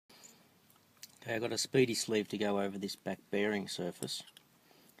Okay, I've got a speedy sleeve to go over this back bearing surface,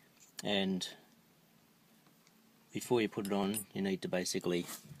 and before you put it on you need to basically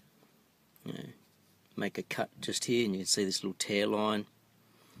make a cut just here, and you can see this little tear line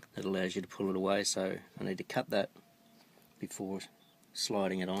that allows you to pull it away, so I need to cut that before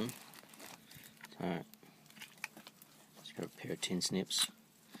sliding it on. So just got a pair of tin snips.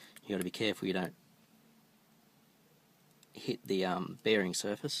 You got to be careful you don't hit the bearing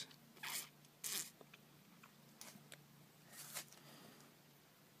surface.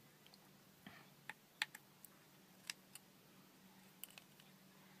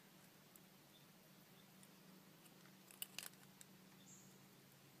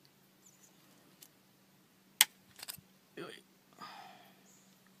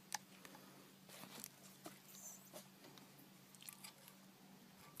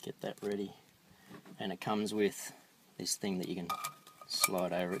 Get that ready, and it comes with this thing that you can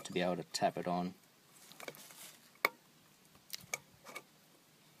slide over it to be able to tap it on.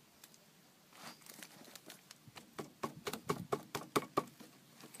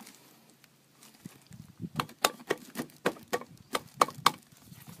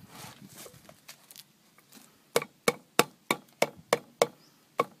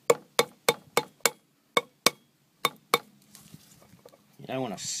 You don't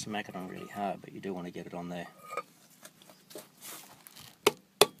want to smack it on really hard, but you do want to get it on there.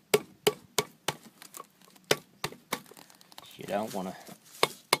 You don't want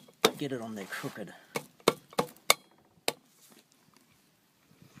to get it on there crooked.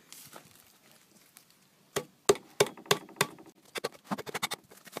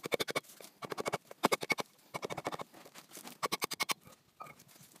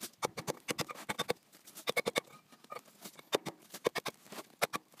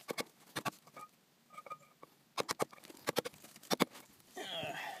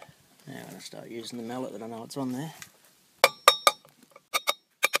 Now I'm going to start using the mallet that I know it's on there.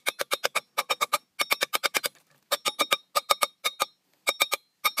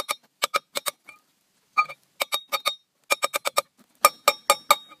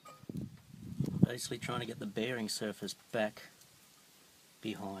 Basically trying to get the bearing surface back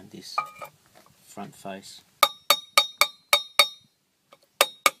behind this front face.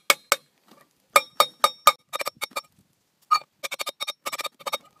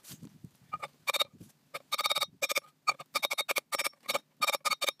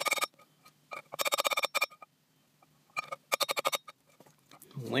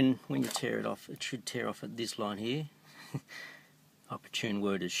 When you tear it off, it should tear off at this line here. Opportune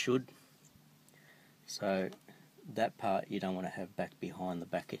word is should. So that part you don't want to have back behind the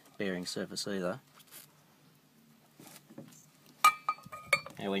back bearing surface either.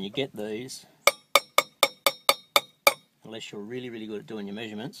 Now when you get these, unless you're really good at doing your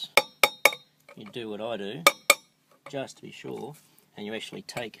measurements, you do what I do, just to be sure, and you actually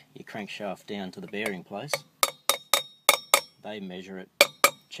take your crankshaft down to the bearing place. They measure it,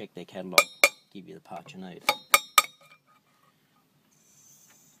 check their catalogue, give you the part you need.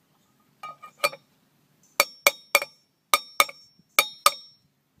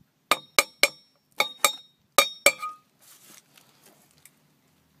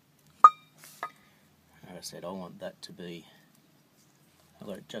 As I said, I want that to be, I've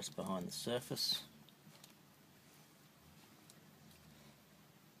got it just behind the surface.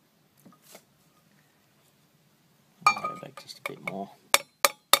 I'll go back just a bit more.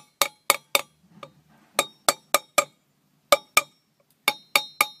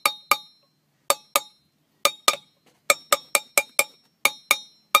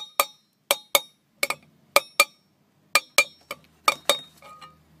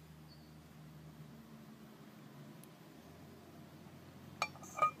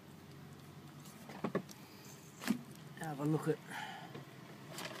 Have a look at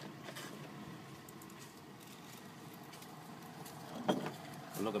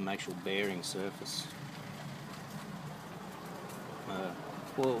actual bearing surface.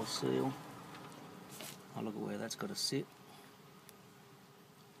 Coil seal. I'll look at where that's got to sit.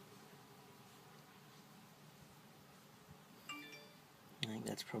 I think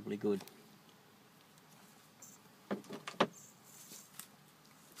that's probably good.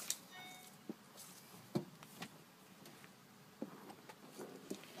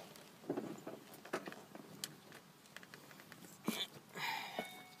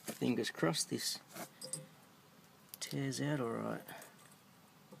 Fingers crossed this tears out alright.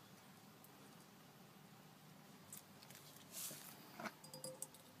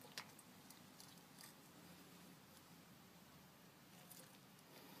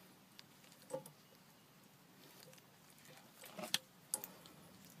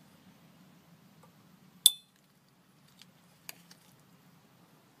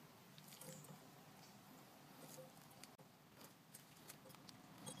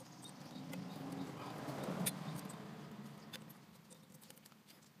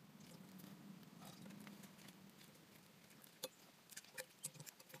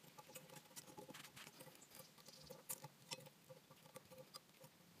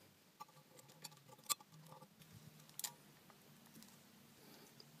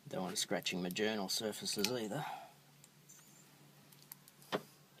 Don't want it scratching my journal surfaces either.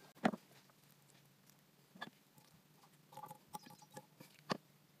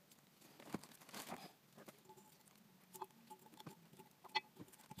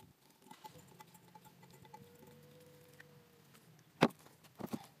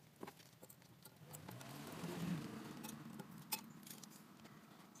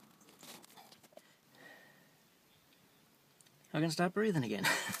 I can start breathing again.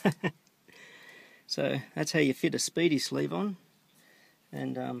 So that's how you fit a speedy sleeve on,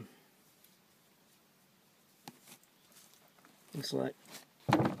 and looks like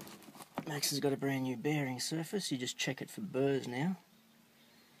Max has got a brand new bearing surface. You just check it for burrs now,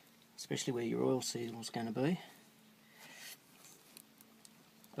 especially where your oil seal is going to be.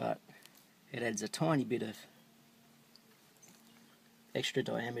 But it adds a tiny bit of extra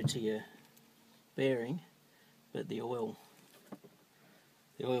diameter to your bearing, but the oil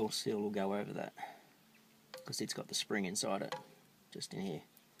seal will go over that because it's got the spring inside it, just in here.